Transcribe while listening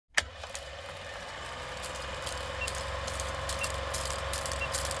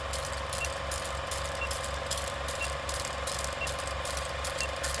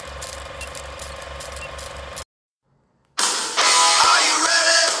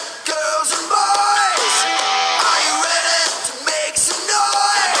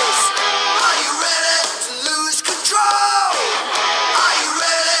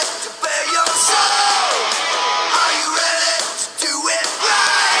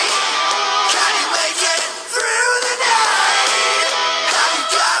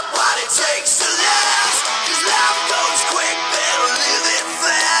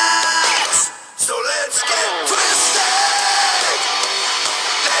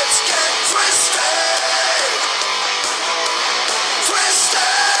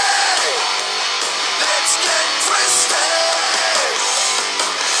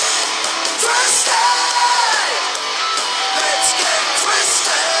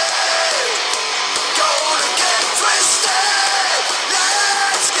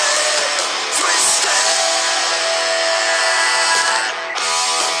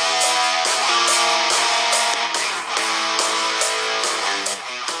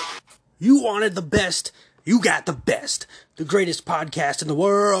You wanted the best. You got the best. The greatest podcast in the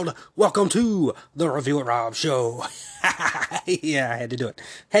world. Welcome to the Review It Rob Show. Yeah, I had to do it.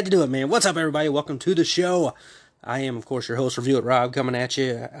 Had to do it, man. What's up, everybody? Welcome to the show. I am, of course, your host, Review It Rob, coming at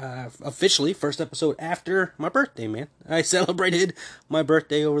you officially. First episode after my birthday, man. I celebrated my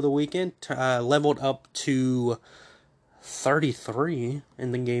birthday over the weekend. Leveled up to 33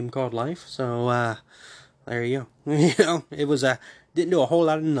 in the game called life. So, there you go. It was, didn't do a whole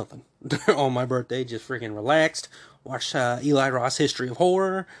lot of nothing on my birthday. Just freaking relaxed. Watched Eli Roth's History of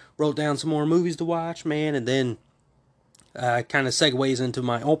Horror. Wrote down some more movies to watch, man. And then kind of segues into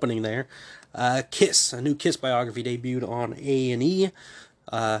my opening there. Kiss, a new Kiss biography debuted on A&E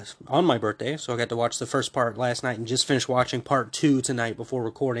on my birthday. So I got to watch the first part last night and just finished watching part 2 tonight before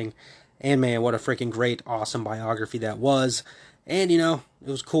recording. And man, what a freaking great, awesome biography that was. And, it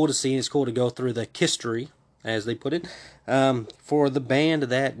was cool to see. It's cool to go through the history, as they put it, for the band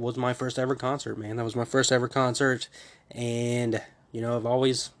that was my first ever concert, man. That was my first ever concert. And, I've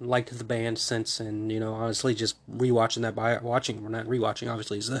always liked the band since. And, honestly, just rewatching that not rewatching,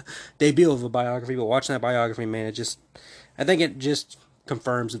 obviously, it's the debut of a biography. But watching that biography, man, I think it just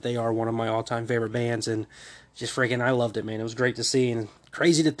confirms that they are one of my all-time favorite bands. And just freaking, I loved it, man. It was great to see. And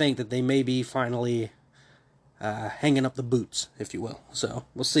crazy to think that they may be finally hanging up the boots, if you will. So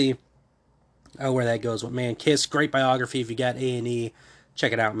we'll see where that goes. But man, Kiss, great biography. If you got A&E,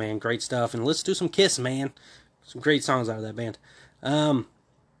 check it out, man. Great stuff. And let's do some Kiss, man. Some great songs out of that band.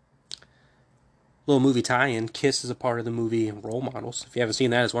 Little movie tie-in. Kiss is a part of the movie Role Models. If you haven't seen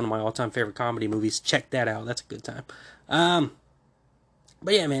that, it's one of my all-time favorite comedy movies. Check that out. That's a good time.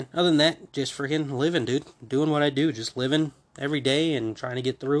 But yeah, man, other than that, just freaking living, dude. Doing what I do. Just living every day and trying to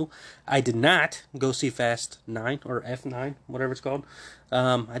get through. I did not go see Fast 9 or F9, whatever it's called.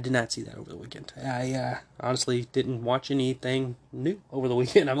 I did not see that over the weekend. I honestly didn't watch anything new over the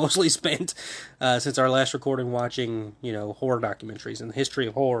weekend. I mostly spent, since our last recording, watching, horror documentaries and the history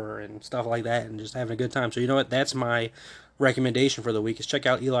of horror and stuff like that and just having a good time. So you know what? That's my recommendation for the week is check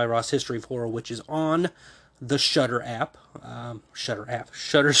out Eli Roth's History of Horror, which is on the Shudder app.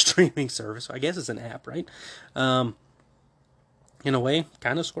 Shudder streaming service. I guess it's an app, right? In a way,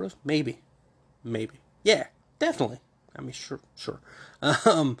 kind of, sort of, maybe. Yeah, definitely. I mean, sure.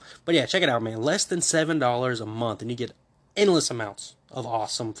 But yeah, check it out, man. Less than $7 a month, and you get endless amounts of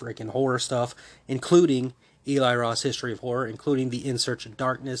awesome freaking horror stuff, including Eli Roth's History of Horror, including the In Search of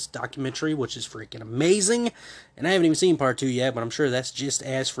Darkness documentary, which is freaking amazing. And I haven't even seen part 2 yet, but I'm sure that's just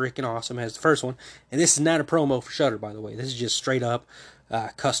as freaking awesome as the first one. And this is not a promo for Shudder, by the way. This is just straight up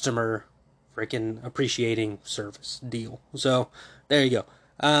customer freaking appreciating service deal. So there you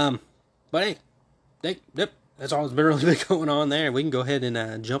go. But hey, that's all that's been really been going on there. We can go ahead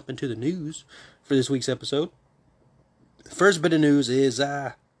and jump into the news for this week's episode. The first bit of news is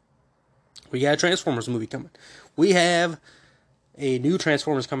we got a Transformers movie coming. We have a new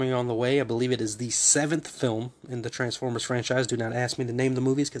Transformers coming on the way. I believe it is the 7th film in the Transformers franchise. Do not ask me to name the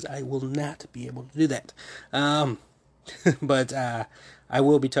movies because I will not be able to do that. But I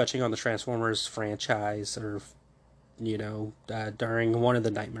will be touching on the Transformers franchise, or during one of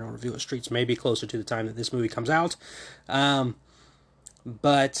the Nightmare on Review Streets, maybe closer to the time that this movie comes out.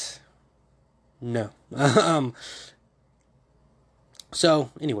 But no.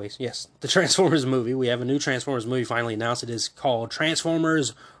 So, anyways, yes, the Transformers movie. We have a new Transformers movie finally announced. It is called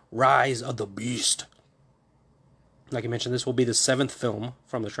Transformers: Rise of the Beast. Like I mentioned, this will be the 7th film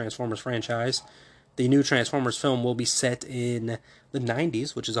from the Transformers franchise. The new Transformers film will be set in the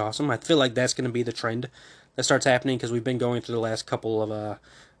 90s, which is awesome. I feel like that's going to be the trend that starts happening because we've been going through the last couple of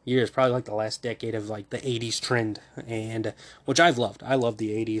years, probably like the last decade of like the 80s trend, and which I've loved. I love the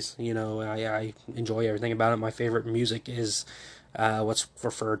 80s. I enjoy everything about it. My favorite music is what's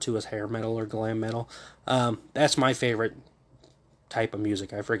referred to as hair metal or glam metal. That's my favorite type of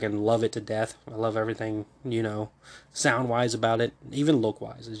music. I freaking love it to death. I love everything, sound wise about it, even look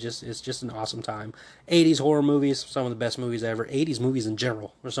wise. It's just an awesome time. 80s horror movies, some of the best movies ever. 80s movies in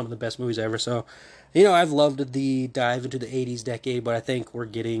general are some of the best movies ever. So, I've loved the dive into the 80s decade, but I think we're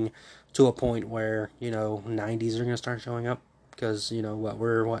getting to a point where, 90s are going to start showing up because,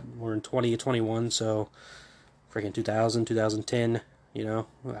 we're in 2021, so freaking 2000, 2010,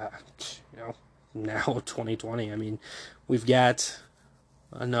 now 2020. I mean, we've got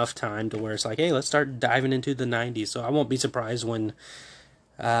enough time to where it's like, hey, let's start diving into the 90s. So I won't be surprised when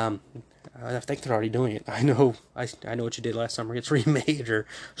I think they're already doing it. I know What You Did Last Summer gets remade, or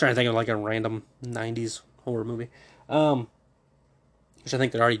I'm trying to think of like a random 90s horror movie. Which I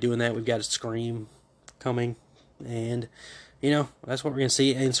think they're already doing that. We've got a Scream coming, and that's what we're gonna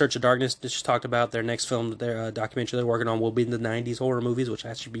see. In Search of Darkness just talked about their next film, their documentary they're working on will be in the '90s horror movies, which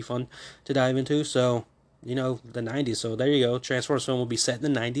that should be fun to dive into. So, the '90s. So there you go. Transformers film will be set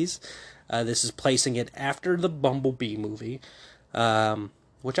in the '90s. This is placing it after the Bumblebee movie,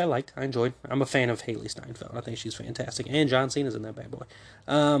 which I liked. I enjoyed. I'm a fan of Haley Steinfeld. I think she's fantastic, and John Cena's in that bad boy.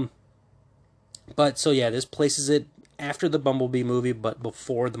 But so yeah, this places it after the Bumblebee movie, but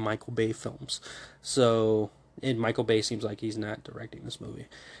before the Michael Bay films. So, and Michael Bay seems like he's not directing this movie.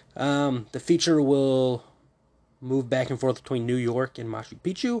 The feature will move back and forth between New York and Machu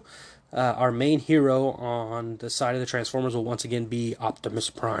Picchu. Our main hero on the side of the Transformers will once again be Optimus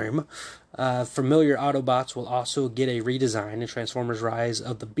Prime. Familiar Autobots will also get a redesign in Transformers Rise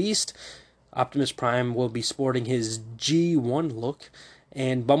of the Beast. Optimus Prime will be sporting his G1 look,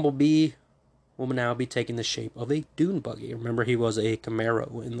 and Bumblebee will now be taking the shape of a dune buggy. Remember, he was a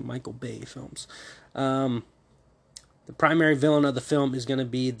Camaro in the Michael Bay films. The primary villain of the film is going to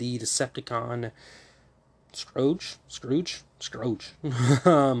be the Decepticon Scrooge.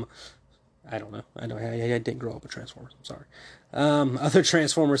 I don't know. I didn't grow up with Transformers. I'm sorry. Other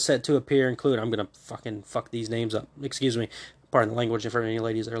Transformers set to appear include. I'm gonna fucking fuck these names up. Excuse me. Pardon the language for any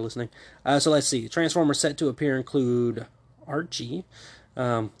ladies that are listening. So let's see. Transformers set to appear include Archie,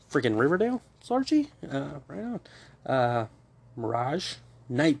 freaking Riverdale. It's Archie. Right on. Mirage,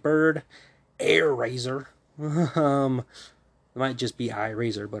 Nightbird, Air Razor. It might just be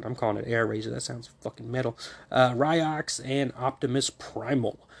iRazor, but I'm calling it Air Razor. That sounds fucking metal. Ryox and Optimus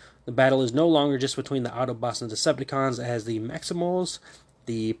Primal. The battle is no longer just between the Autobots and Decepticons, as the Maximals,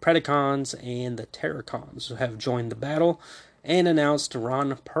 the Predacons, and the Terracons have joined the battle, and announced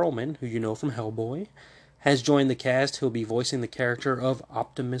Ron Perlman, who you know from Hellboy, has joined the cast. He'll be voicing the character of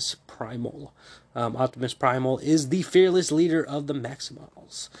Optimus Primal. Optimus Primal is the fearless leader of the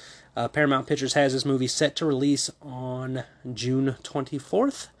Maximals. Paramount Pictures has this movie set to release on June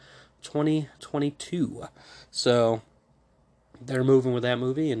 24th, 2022. So they're moving with that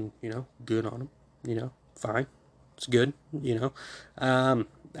movie, and good on them. Fine, it's good. I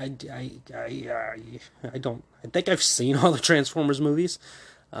don't. I think I've seen all the Transformers movies.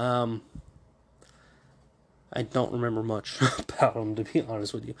 I don't remember much about them, to be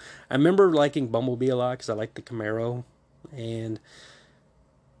honest with you. I remember liking Bumblebee a lot because I liked the Camaro, and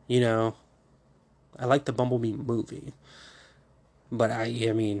I liked the Bumblebee movie. But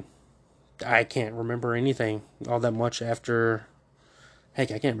I can't remember anything all that much after. Heck,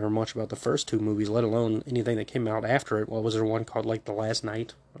 I can't remember much about the first two movies, let alone anything that came out after it. What was there one called, like, The Last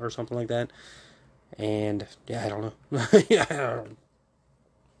Night or something like that? And, yeah, I don't know. Yeah,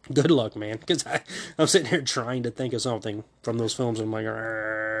 good luck, man, because I'm sitting here trying to think of something from those films, and I'm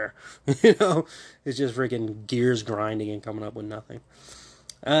like, it's just freaking gears grinding and coming up with nothing.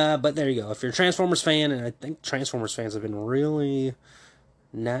 But there you go. If you're a Transformers fan, and I think Transformers fans have been really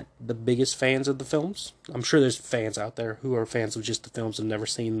not the biggest fans of the films. I'm sure there's fans out there who are fans of just the films and never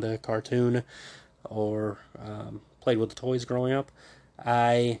seen the cartoon or played with the toys growing up.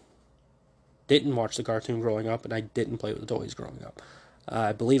 I didn't watch the cartoon growing up, and I didn't play with the toys growing up.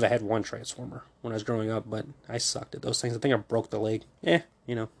 I believe I had one Transformer when I was growing up, but I sucked at those things. I think I broke the leg.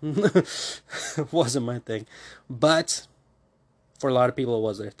 Wasn't my thing. But for a lot of people, it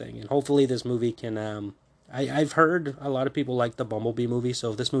was their thing. And hopefully this movie can... I've heard a lot of people like the Bumblebee movie,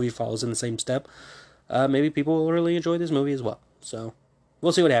 so if this movie follows in the same step, maybe people will really enjoy this movie as well. So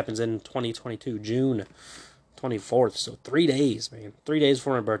we'll see what happens in 2022, June 24th. So 3 days, man. 3 days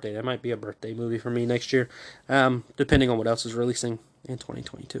before my birthday. That might be a birthday movie for me next year, depending on what else is releasing in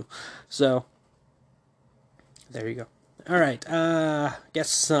 2022. So there you go. All right, guess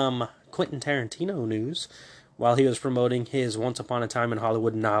some Quentin Tarantino news. While he was promoting his Once Upon a Time in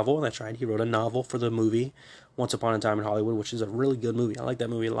Hollywood novel, that's right, he wrote a novel for the movie Once Upon a Time in Hollywood, which is a really good movie. I like that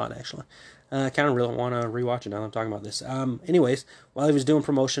movie a lot, actually. I kind of really want to rewatch it now that I'm talking about this. Anyways, while he was doing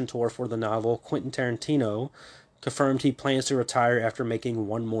promotion tour for the novel, Quentin Tarantino confirmed he plans to retire after making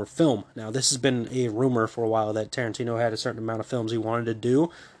one more film. Now, this has been a rumor for a while that Tarantino had a certain amount of films he wanted to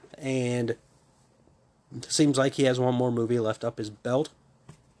do, and it seems like he has one more movie left up his belt.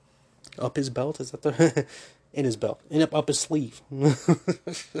 Up his belt? Is that the... in his belt, and up his sleeve.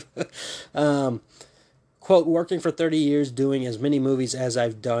 Quote, working for 30 years doing as many movies as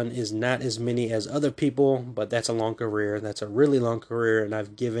I've done is not as many as other people, but that's a long career. That's a really long career, and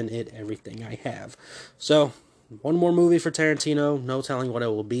I've given it everything I have. So, one more movie for Tarantino. No telling what it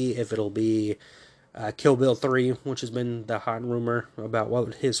will be. If it'll be Kill Bill 3, which has been the hot rumor about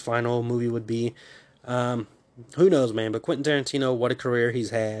what his final movie would be. Who knows, man? But Quentin Tarantino, what a career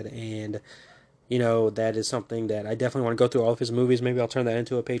he's had, and... that is something that I definitely want to go through all of his movies. Maybe I'll turn that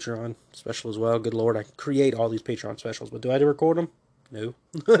into a Patreon special as well. Good Lord, I create all these Patreon specials, but do I record them? No.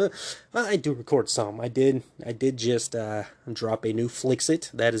 Well, I do record some. I did just drop a new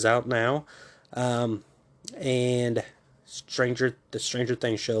Flixit that is out now. And the Stranger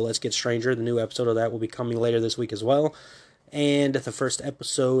Things show, Let's Get Stranger, the new episode of that will be coming later this week as well. And the first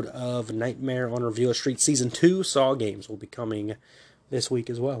episode of Nightmare on Revere Street Season 2, Saw Games, will be coming this week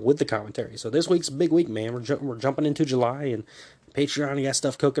as well, with the commentary. So this week's a big week, man. We're jumping into July, and Patreon, you got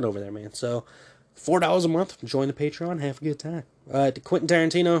stuff cooking over there, man. So $4 a month, join the Patreon, have a good time. Quentin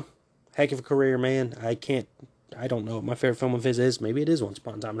Tarantino, heck of a career, man. I don't know what my favorite film of his is. Maybe it is Once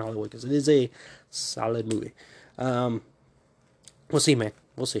Upon a Time in Hollywood, because it is a solid movie. We'll see, man.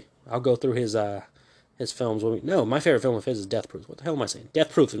 We'll see. I'll go through his films. No, my favorite film of his is Death Proof. What the hell am I saying?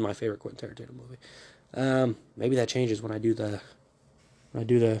 Death Proof is my favorite Quentin Tarantino movie. Maybe that changes when I do the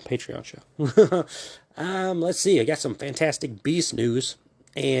Patreon show. Let's see. I got some Fantastic Beast news,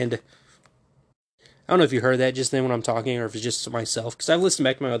 and I don't know if you heard that just then when I'm talking, or if it's just myself, because I've listened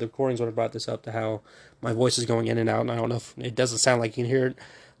back to my other recordings when I brought this up, to how my voice is going in and out, and I don't know if it doesn't sound like you can hear it,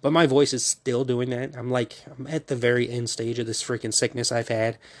 but my voice is still doing that. I'm at the very end stage of this freaking sickness I've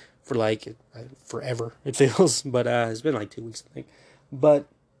had for forever, it feels, but it's been 2 weeks, I think, but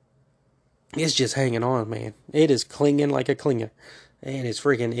it's just hanging on, man. It is clinging like a clinger, and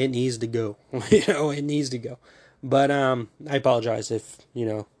it needs to go. It needs to go. But I apologize if,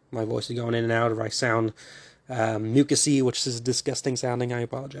 my voice is going in and out, or I sound mucusy, which is disgusting sounding. I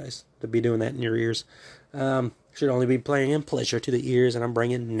apologize to be doing that in your ears. Should only be playing pleasure to the ears, and I'm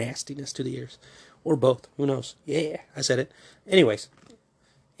bringing nastiness to the ears. Or both. Who knows? Yeah, I said it. Anyways.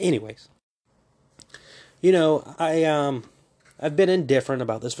 I've been indifferent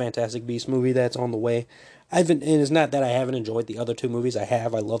about this Fantastic Beast movie that's on the way. And it's not that I haven't enjoyed the other two movies. I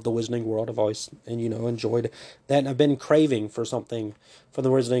have. I love The Wizarding World. I've always, enjoyed that. And I've been craving for something from The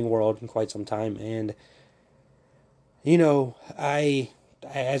Wizarding World in quite some time. And,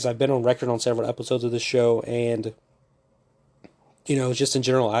 as I've been on record on several episodes of this show, and, just in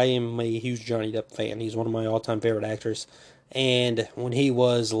general, I am a huge Johnny Depp fan. He's one of my all-time favorite actors. And when he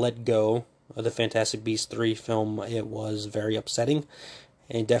was let go of the Fantastic Beasts 3 film, it was very upsetting.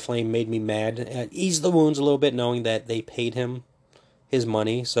 And definitely made me mad. It eased the wounds a little bit, knowing that they paid him his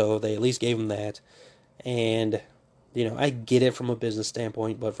money, so they at least gave him that. And, I get it from a business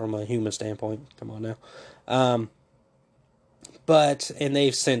standpoint, but from a human standpoint, come on now. And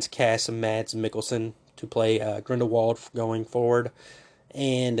they've since cast Mads Mikkelsen to play Grindelwald going forward.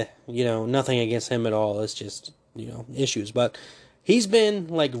 And, nothing against him at all. It's just, issues. But he's been,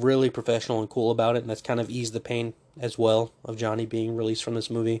 really professional and cool about it, and that's kind of eased the pain as well of Johnny being released from this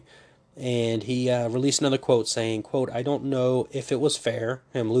movie. And he released another quote saying, quote, "I don't know if it was fair,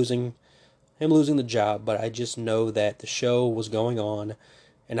 him losing the job, but I just know that the show was going on,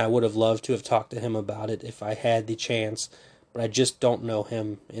 and I would have loved to have talked to him about it if I had the chance, but I just don't know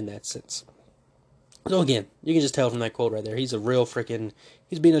him in that sense." So again, you can just tell from that quote right there, he's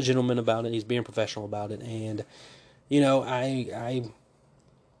he's being a gentleman about it, he's being professional about it, and,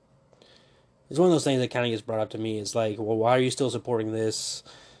 it's one of those things that kind of gets brought up to me. It's well, why are you still supporting this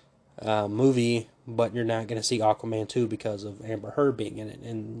movie, but you're not going to see Aquaman 2 because of Amber Heard being in it?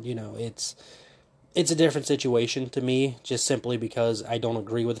 And, it's a different situation to me, just simply because I don't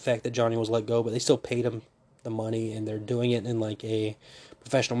agree with the fact that Johnny was let go, but they still paid him the money, and they're doing it in, a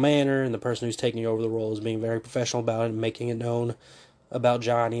professional manner, and the person who's taking over the role is being very professional about it and making it known about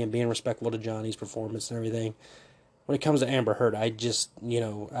Johnny and being respectful to Johnny's performance and everything. When it comes to Amber Heard, I just,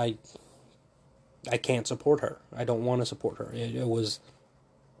 I can't support her. I don't want to support her. It was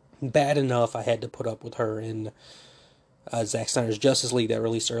bad enough I had to put up with her in Zack Snyder's Justice League that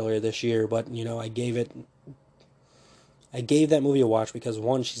released earlier this year, but, I gave that movie a watch because,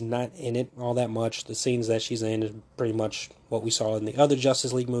 one, she's not in it all that much. The scenes that she's in is pretty much what we saw in the other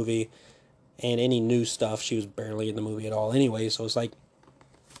Justice League movie, and any new stuff, she was barely in the movie at all anyway, so it's I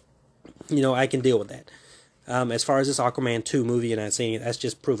can deal with that. As far as this Aquaman 2 movie and not seeing it, that's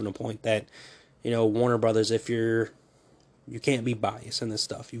just proving a point that, Warner Brothers, you can't be biased in this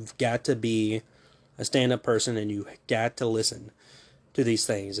stuff. You've got to be a stand-up person, and you got to listen to these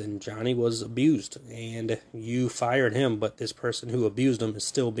things. And Johnny was abused, and you fired him, but this person who abused him is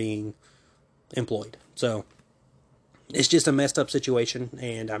still being employed. So it's just a messed up situation,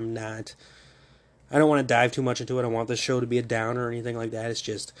 and I don't want to dive too much into it. I want this show to be a downer or anything like that.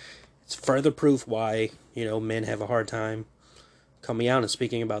 It's further proof why, men have a hard time coming out and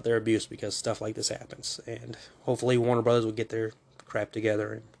speaking about their abuse, because stuff like this happens. And hopefully Warner Brothers will get their crap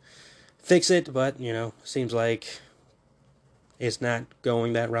together and fix it, but, seems like it's not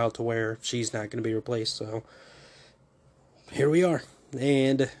going that route to where she's not going to be replaced. So here we are.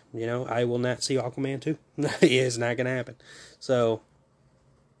 And, I will not see Aquaman 2. It's not going to happen. So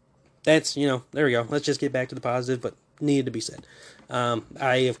that's, there we go. Let's just get back to the positive, but needed to be said.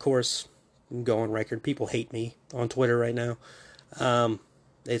 I, of course, go on record. People hate me on Twitter right now.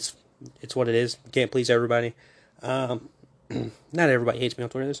 It's what it is. Can't please everybody. Not everybody hates me on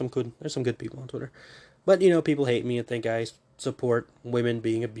Twitter. There's some good people on Twitter. But, people hate me and think I support women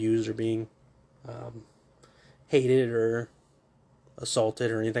being abused or being hated or assaulted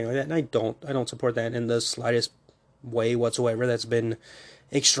or anything like that. And I don't support that in the slightest way whatsoever. That's been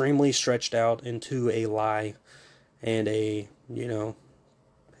extremely stretched out into a lie and it's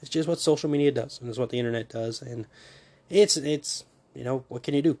just what social media does, and it's what the internet does, and it's what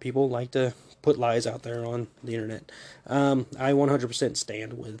can you do? People like to put lies out there on the internet. I 100%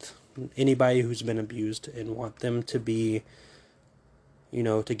 stand with anybody who's been abused and want them to be,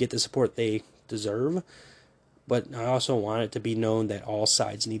 to get the support they deserve. But I also want it to be known that all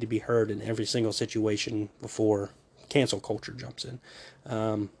sides need to be heard in every single situation before cancel culture jumps in.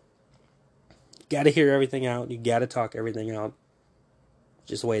 Got to hear everything out. You got to talk everything out.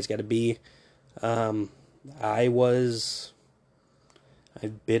 Just the way it's got to be. I've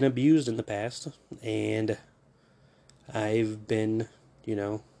been abused in the past, and I've been, I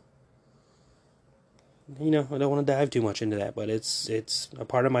don't want to dive too much into that, but it's a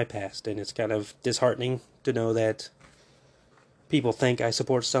part of my past, and it's kind of disheartening to know that people think I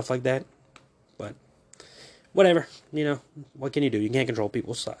support stuff like that, but whatever, what can you do? You can't control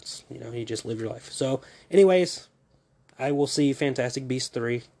people's thoughts, you just live your life. So, anyways, I will see Fantastic Beasts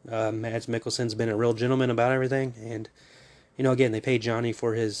 3. Mads Mikkelsen's been a real gentleman about everything, and, again, they paid him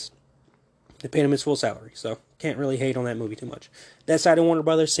his full salary, so can't really hate on that movie too much. That side of Warner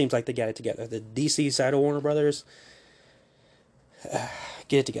Brothers seems like they got it together. The DC side of Warner Brothers,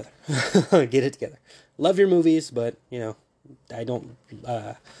 get it together. Get it together. Love your movies, but, I don't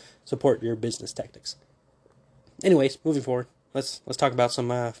support your business tactics. Anyways, moving forward, let's talk about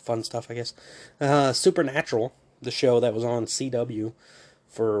some fun stuff, I guess. Supernatural, the show that was on CW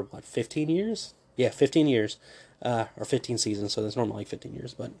for, 15 years? Yeah, 15 years. Or 15 seasons, so that's normally like 15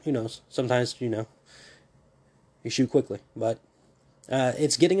 years, but who knows? Sometimes, you shoot quickly. But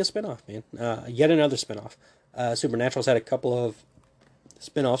it's getting a spinoff, man. Yet another spinoff. Supernatural's had a couple of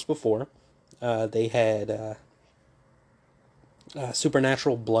spinoffs before. They had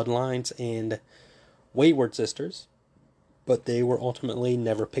Supernatural Bloodlines and Wayward Sisters, but they were ultimately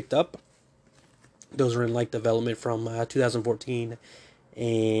never picked up. Those were in development from 2014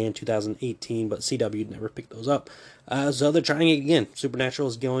 and 2018, but CW never picked those up. So they're trying it again. Supernatural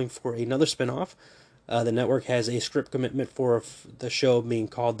is going for another spinoff. The network has a script commitment for the show being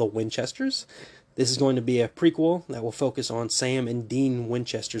called The Winchesters. This is going to be a prequel that will focus on Sam and Dean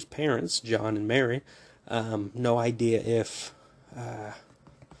Winchester's parents, John and Mary. No idea if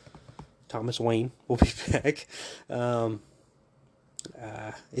Thomas Wayne will be back.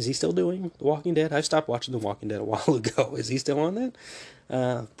 Is he still doing The Walking Dead? I stopped watching The Walking Dead a while ago. Is he still on that?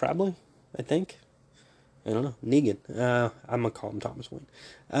 Probably, I think. I don't know. Negan. I'm going to call him Thomas Wayne.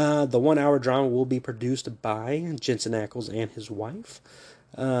 The 1 hour drama will be produced by Jensen Ackles and his wife.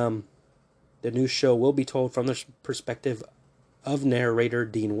 The new show will be told from the perspective of narrator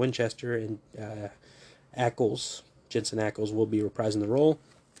Dean Winchester, and Jensen Ackles will be reprising the role.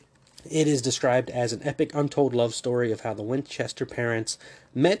 It is described as an epic, untold love story of how the Winchester parents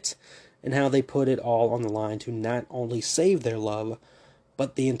met and how they put it all on the line to not only save their love,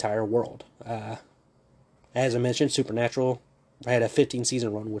 but the entire world. As I mentioned, Supernatural had a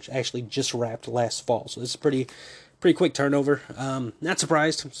 15-season run, which actually just wrapped last fall. So it's pretty quick turnover. Not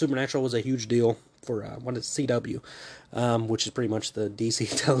surprised. Supernatural was a huge deal for CW, which is pretty much the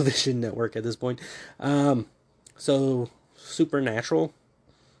DC television network at this point. So Supernatural,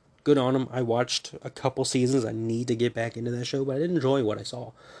 good on them. I watched a couple seasons. I need to get back into that show, but I did enjoy what I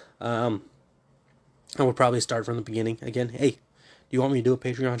saw. I would probably start from the beginning again. Hey, do you want me to do a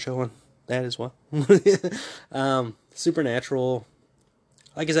Patreon show on that as well? Supernatural,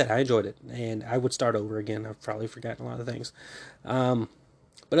 like I said, I enjoyed it, and I would start over again. I've probably forgotten a lot of things, but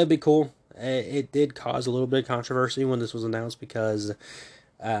it'd be cool. It did cause a little bit of controversy when this was announced because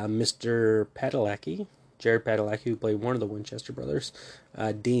Mr. Padalecki, Jared Padalecki, who played one of the Winchester brothers,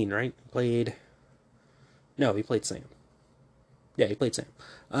 Dean, right? He played Sam. Yeah, he played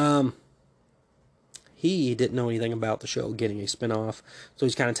Sam. He didn't know anything about the show getting a spinoff, so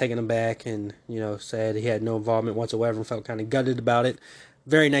he's kind of taken aback and, said he had no involvement whatsoever and felt kind of gutted about it.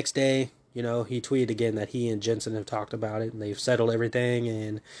 Very next day, he tweeted again that he and Jensen have talked about it and they've settled everything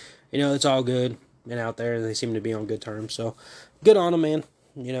and, it's all good and out there and they seem to be on good terms. So good on him, man.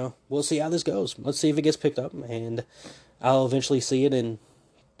 You know, we'll see how this goes. Let's see if it gets picked up, and I'll eventually see it in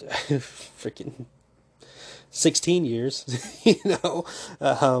freaking 16 years,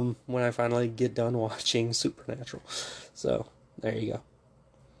 when I finally get done watching Supernatural. So, there you go.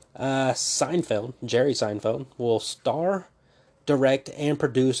 Seinfeld, Jerry Seinfeld, will star, direct, and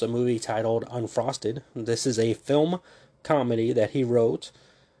produce a movie titled Unfrosted. This is a film comedy that he wrote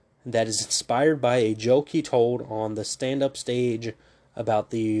that is inspired by a joke he told on the stand-up stage about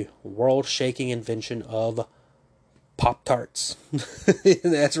the world-shaking invention of Pop-Tarts.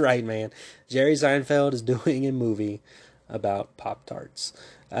 That's right, man. Jerry Seinfeld is doing a movie about Pop-Tarts.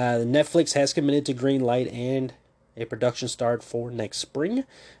 Netflix has committed to green light and a production start for next spring.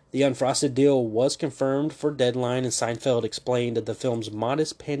 The Unfrosted deal was confirmed for deadline, and Seinfeld explained the film's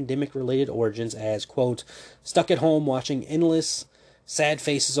modest pandemic-related origins as, quote, stuck at home watching endless sad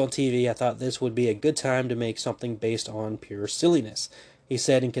faces on TV, I thought this would be a good time to make something based on pure silliness. He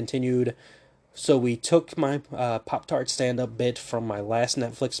said and continued, so we took my Pop-Tart stand-up bit from my last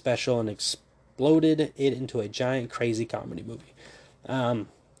Netflix special and exploded it into a giant crazy comedy movie.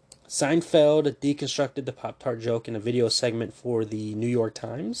 Seinfeld deconstructed the Pop-Tart joke in a video segment for the New York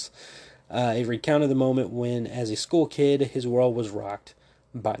Times. It recounted the moment when, as a school kid, his world was rocked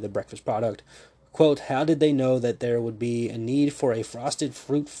by the breakfast product. Quote, how did they know that there would be a need for a frosted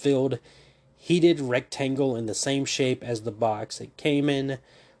fruit-filled heated rectangle in the same shape as the box it came in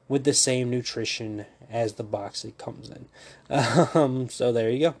with the same nutrition as the box it comes in? So there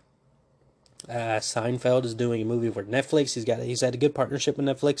you go. Seinfeld is doing a movie for Netflix. He's had a good partnership with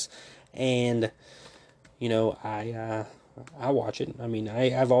Netflix, and I watch it. I mean,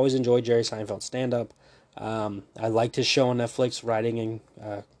 I've always enjoyed Jerry Seinfeld's stand up. I liked his show on Netflix, writing and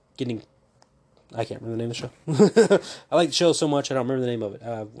getting. I can't remember the name of the show. I like the show so much I don't remember the name of it.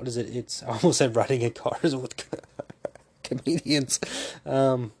 What is it? It's I almost said Riding in Cars with comedians. It's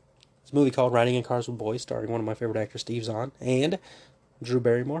a movie called Riding in Cars with Boys, starring one of my favorite actors, Steve Zahn, and Drew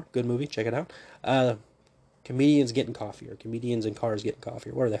Barrymore. Good movie. Check it out. Comedians Getting Coffee, or Comedians in Cars Getting Coffee,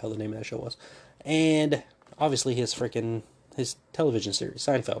 or whatever the hell the name of that show was. And obviously his television series,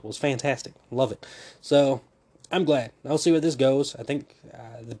 Seinfeld, was fantastic. Love it. So, I'm glad. I'll see where this goes. I think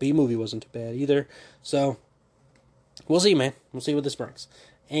the B movie wasn't too bad either. So, we'll see, man. We'll see what this brings.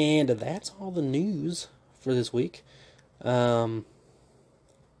 And that's all the news for this week. Is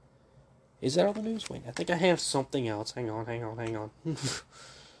that all the news? Wait, I think I have something else. Hang on.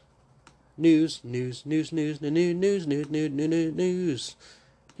 News.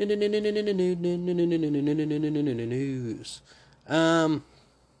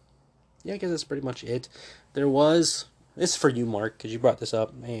 Yeah, I guess that's pretty much it. This is for you, Mark, because you brought this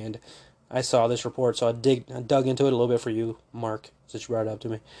up, and I saw this report, so I dug into it a little bit for you, Mark, since you brought it up to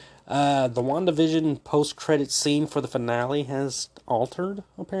me. The WandaVision post-credit scene for the finale has altered,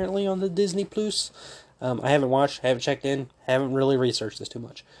 apparently, on the Disney Plus. I haven't watched, haven't checked in, haven't really researched this too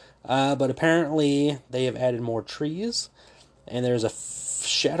much. But apparently, they have added more trees, and there's a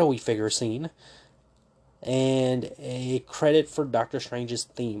shadowy figure scene, and a credit for Doctor Strange's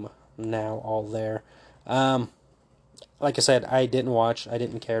theme now all there. Like I said, I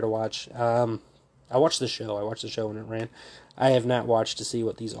didn't care to watch. I watched the show when it ran. I have not watched to see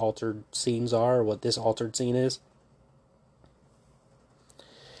what these altered scenes are, or what this altered scene is.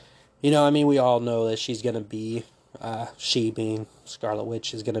 We all know that she's going to be, she being Scarlet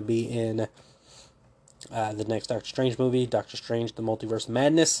Witch, is going to be in the next Doctor Strange movie, Doctor Strange, The Multiverse of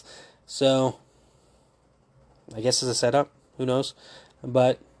Madness. So, I guess it's a setup. Who knows?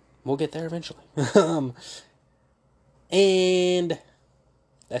 But we'll get there eventually. And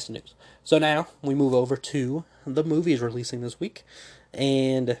that's the news. So now we move over to the movies releasing this week.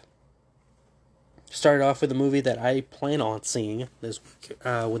 And started off with a movie that I plan on seeing this week,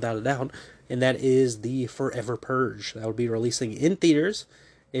 without a doubt. And that is The Forever Purge. That will be releasing in theaters.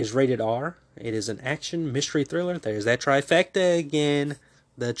 It is rated R. It is an action mystery thriller. There's that trifecta again.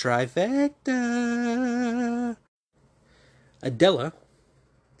 The trifecta. Adela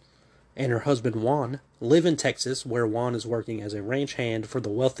and her husband Juan live in Texas, where Juan is working as a ranch hand for the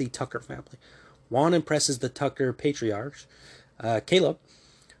wealthy Tucker family. Juan impresses the Tucker patriarch, Caleb,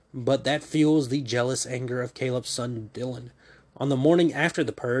 but that fuels the jealous anger of Caleb's son Dylan. On the morning after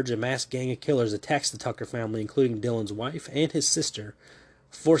the purge, a masked gang of killers attacks the Tucker family, including Dylan's wife and his sister,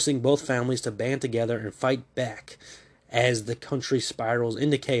 forcing both families to band together and fight back as the country spirals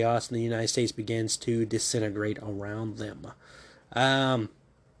into chaos and the United States begins to disintegrate around them.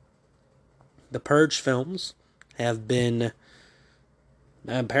 The Purge films have been...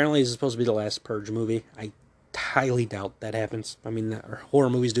 Apparently, this is supposed to be the last Purge movie. I highly doubt that happens. I mean, horror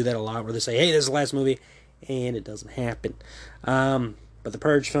movies do that a lot, where they say, hey, this is the last movie. and it doesn't happen. But the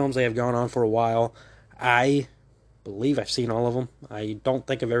Purge films, they have gone on for a while. I believe I've seen all of them. I don't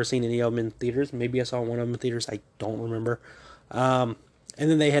think I've ever seen any of them in theaters. Maybe I saw one of them in theaters. I don't remember. And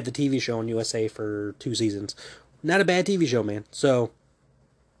then they had the TV show on USA for 2 seasons. Not a bad TV show, man. So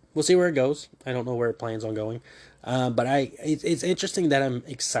we'll see where it goes. I don't know where it plans on going. But it's interesting that I'm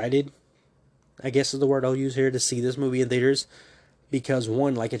excited, I guess is the word I'll use here, to see this movie in theaters. Because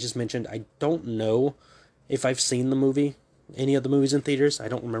one, like I just mentioned, I don't know if I've seen the movie, any of the movies in theaters. I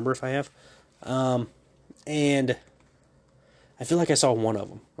don't remember if I have. And I feel like I saw one of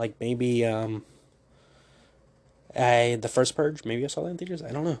them. Like maybe the first Purge. Maybe I saw that in theaters.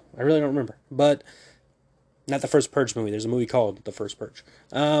 I don't know. I really don't remember. But not the first Purge movie. There's a movie called The First Purge.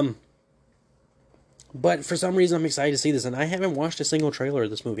 But for some reason I'm excited to see this, and I haven't watched a single trailer of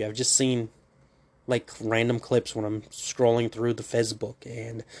this movie. I've just seen like random clips when I'm scrolling through the Facebook,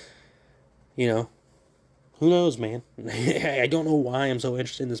 and you know, who knows, man. I don't know why I'm so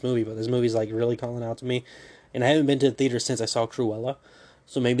interested in this movie, but this movie's like really calling out to me. And I haven't been to the theater since I saw Cruella,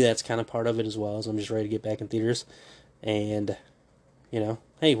 so maybe that's kind of part of it as well, as I'm just ready to get back in theaters. And you know,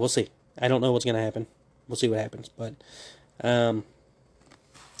 hey, we'll see. I don't know what's gonna happen. We'll see what happens, but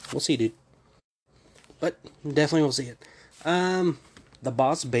we'll see, dude. But definitely we'll see it. The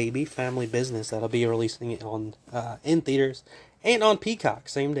Boss Baby Family Business, that'll be releasing it on in theaters and on Peacock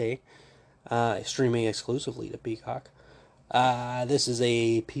same day, streaming exclusively to Peacock. This is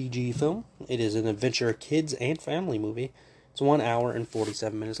a PG film. It is an adventure kids and family movie. It's 1 hour and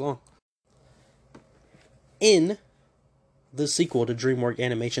 47 minutes long. In the sequel to DreamWorks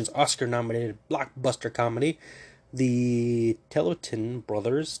Animation's Oscar-nominated blockbuster comedy, the Tellerton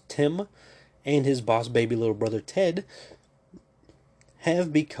brothers, Tim and his boss baby little brother Ted,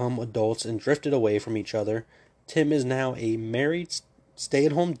 have become adults and drifted away from each other. Tim is now a married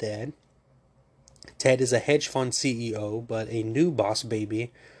stay-at-home dad. Ted is a hedge fund CEO, but a new boss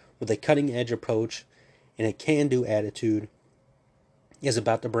baby with a cutting-edge approach and a can-do attitude is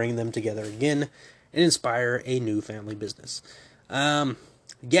about to bring them together again and inspire a new family business.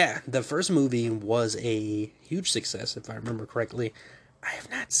 Yeah, the first movie was a huge success, if I remember correctly. I have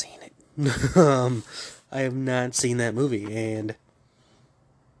not seen it. I have not seen that movie, and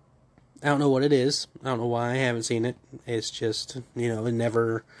I don't know what it is. I don't know why I haven't seen it. It's just,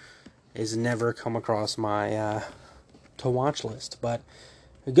 it's never come across my to watch list. But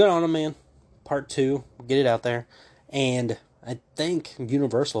good on them, man. Part 2, get it out there. And I think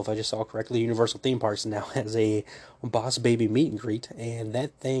Universal, if I just saw correctly, Universal Theme Parks now has a Boss Baby meet and greet, and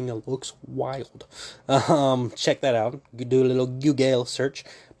that thing looks wild. Check that out. Do a little Google search.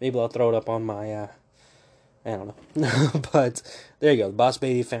 Maybe I'll throw it up on my, I don't know. But there you go, Boss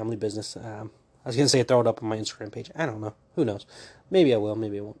Baby Family Business. I was going to say throw it up on my Instagram page. I don't know. Who knows? Maybe I will,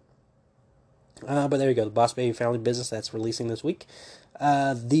 maybe I won't. But there you go, the Boss Baby Family Business, that's releasing this week.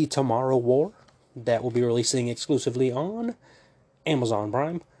 The Tomorrow War, that will be releasing exclusively on Amazon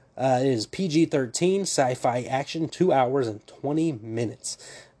Prime. It is PG-13, sci-fi action, 2 hours and 20 minutes.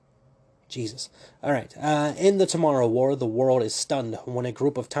 Jesus. Alright, in The Tomorrow War, the world is stunned when a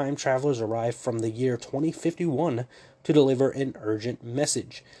group of time travelers arrive from the year 2051 to deliver an urgent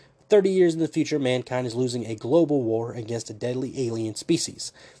message. 30 years in the future, mankind is losing a global war against a deadly alien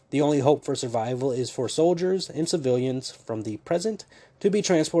species. The only hope for survival is for soldiers and civilians from the present to be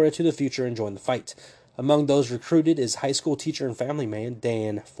transported to the future and join the fight. Among those recruited is high school teacher and family man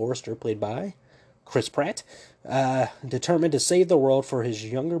Dan Forrester, played by Chris Pratt. Determined to save the world for his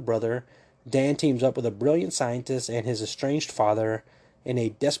younger brother, Dan teams up with a brilliant scientist and his estranged father in a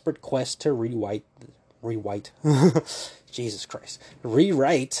desperate quest to rewrite Jesus Christ,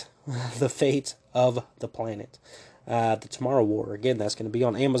 rewrite the fate of the planet. The Tomorrow War, again, that's going to be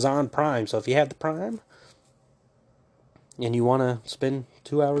on Amazon Prime. So if you have the Prime and you want to spend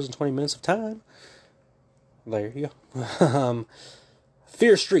 2 hours and 20 minutes of time, there you go.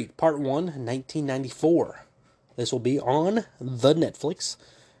 Fear Street Part 1, 1994. This will be on the Netflix.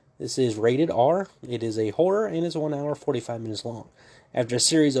 This is rated R. It is a horror and is 1 hour 45 minutes long. After a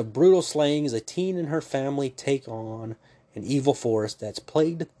series of brutal slayings, a teen and her family take on an evil force that's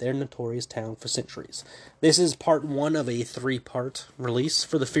plagued their notorious town for centuries. This is part 1 of a 3-part release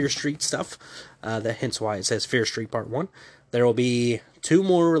for the Fear Street stuff. That hence why it says Fear Street Part 1. There will be 2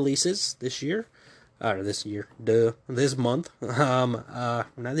 more releases this year. This month. Not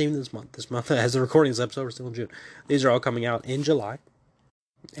even this month. This month, as the recording of this episode, we're still in June. These are all coming out in July.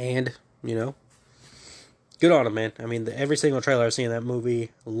 And, good on them, man. I mean, every single trailer I've seen of that movie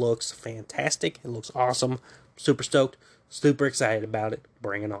looks fantastic. It looks awesome. Super stoked. Super excited about it.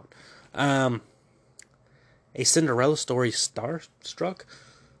 Bring it on. A Cinderella Story Starstruck.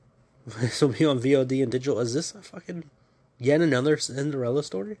 This will be on VOD and digital. Is this a fucking yet another Cinderella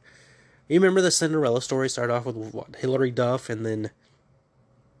story? You remember the Cinderella story started off with what? Hilary Duff, and then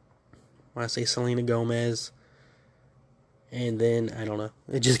I want to say Selena Gomez, and then I don't know.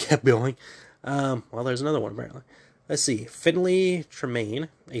 It just kept going. Well, there's another one apparently. Let's see. Finley Tremaine,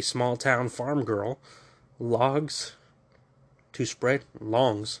 a small town farm girl, longs to spread her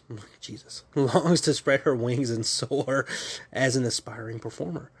wings and soar as an aspiring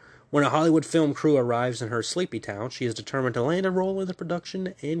performer. When a Hollywood film crew arrives in her sleepy town, she is determined to land a role in the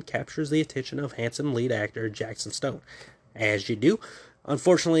production and captures the attention of handsome lead actor Jackson Stone. As you do.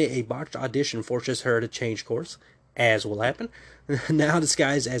 Unfortunately, a botched audition forces her to change course, as will happen. Now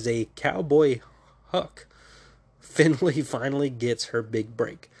disguised as a cowboy huck, Finley finally gets her big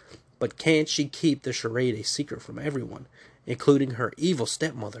break. But can she keep the charade a secret from everyone, including her evil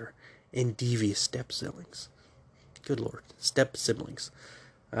stepmother and devious step-siblings? Good Lord, step-siblings.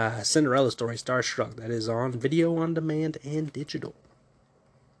 Cinderella Story Starstruck. That is on video on demand and digital.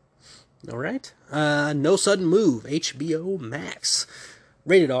 Alright. No Sudden Move. HBO Max.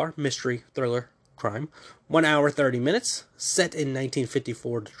 Rated R. Mystery, thriller, crime. 1 hour, 30 minutes. Set in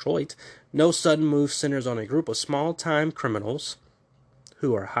 1954 Detroit. No Sudden Move centers on a group of small-time criminals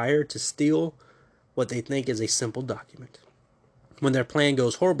who are hired to steal what they think is a simple document. When their plan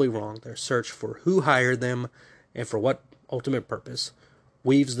goes horribly wrong, their search for who hired them and for what ultimate purpose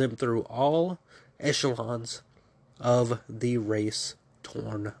weaves them through all echelons of the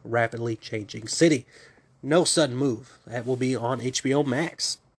race-torn, rapidly changing city. No Sudden Move. That will be on HBO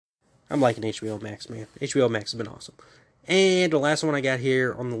Max. I'm liking HBO Max, man. HBO Max has been awesome. And the last one I got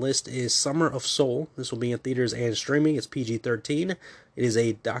here on the list is Summer of Soul. This will be in theaters and streaming. It's PG-13. It is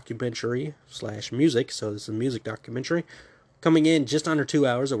a documentary/music, so this is a music documentary. Coming in just under 2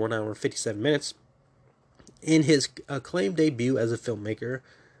 hours, at 1 hour and 57 minutes. In his acclaimed debut as a filmmaker,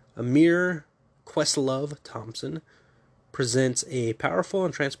 Amir Questlove Thompson presents a powerful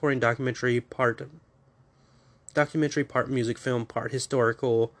and transporting documentary part music film, part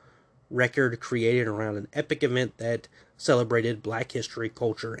historical record created around an epic event that celebrated Black history,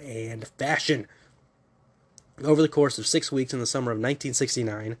 culture, and fashion. Over the course of 6 weeks in the summer of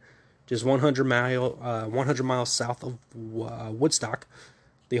 1969, just 100 miles south of Woodstock,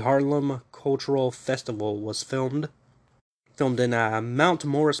 the Harlem Cultural Festival was filmed in Mount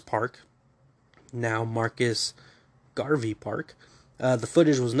Morris Park, now Marcus Garvey Park. The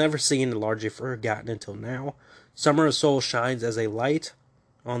footage was never seen and largely forgotten until now. Summer of Soul shines as a light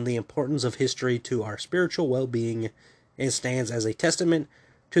on the importance of history to our spiritual well-being and stands as a testament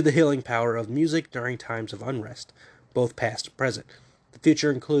to the healing power of music during times of unrest, both past and present. The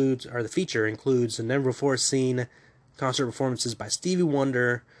feature includes the never-before-seen concert performances by Stevie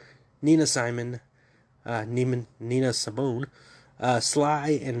Wonder, Nina Simone,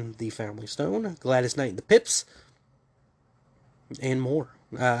 Sly and the Family Stone, Gladys Knight and the Pips, and more.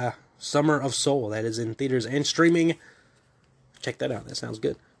 Summer of Soul, that is in theaters and streaming. Check that out. That sounds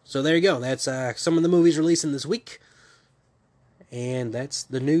good. So there you go. That's some of the movies releasing this week. And that's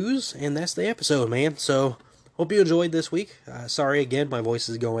the news, and that's the episode, man. So, hope you enjoyed this week. Sorry again, my voice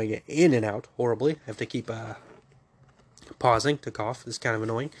is going in and out horribly. I have to keep pausing to cough. It's kind of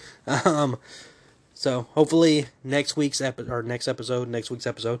annoying. So, hopefully, next week's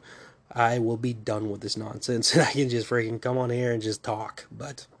episode, I will be done with this nonsense, and I can just freaking come on here and just talk.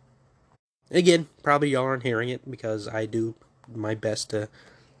 But, again, probably y'all aren't hearing it, because I do my best to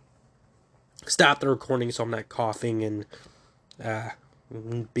stop the recording so I'm not coughing and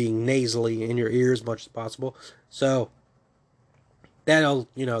being nasally in your ear as much as possible. So that'll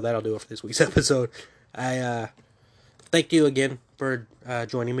do it for this week's episode. I thank you again for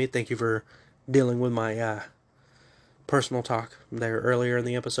joining me. Thank you for dealing with my personal talk there earlier in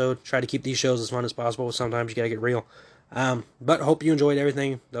the episode. Try to keep these shows as fun as possible. Sometimes you gotta get real. But hope you enjoyed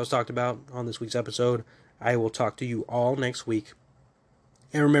everything that was talked about on this week's episode. I will talk to you all next week.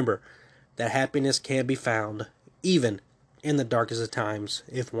 And remember that happiness can be found even in the darkest of times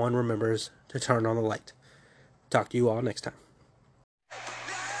if one remembers to turn on the light. Talk to you all next time.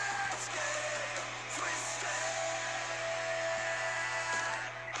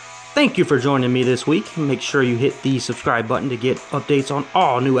 Thank you for joining me this week. Make sure you hit the subscribe button to get updates on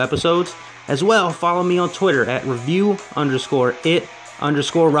all new episodes. As well, follow me on Twitter at review_it_Rob.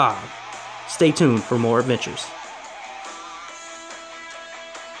 Stay tuned for more adventures.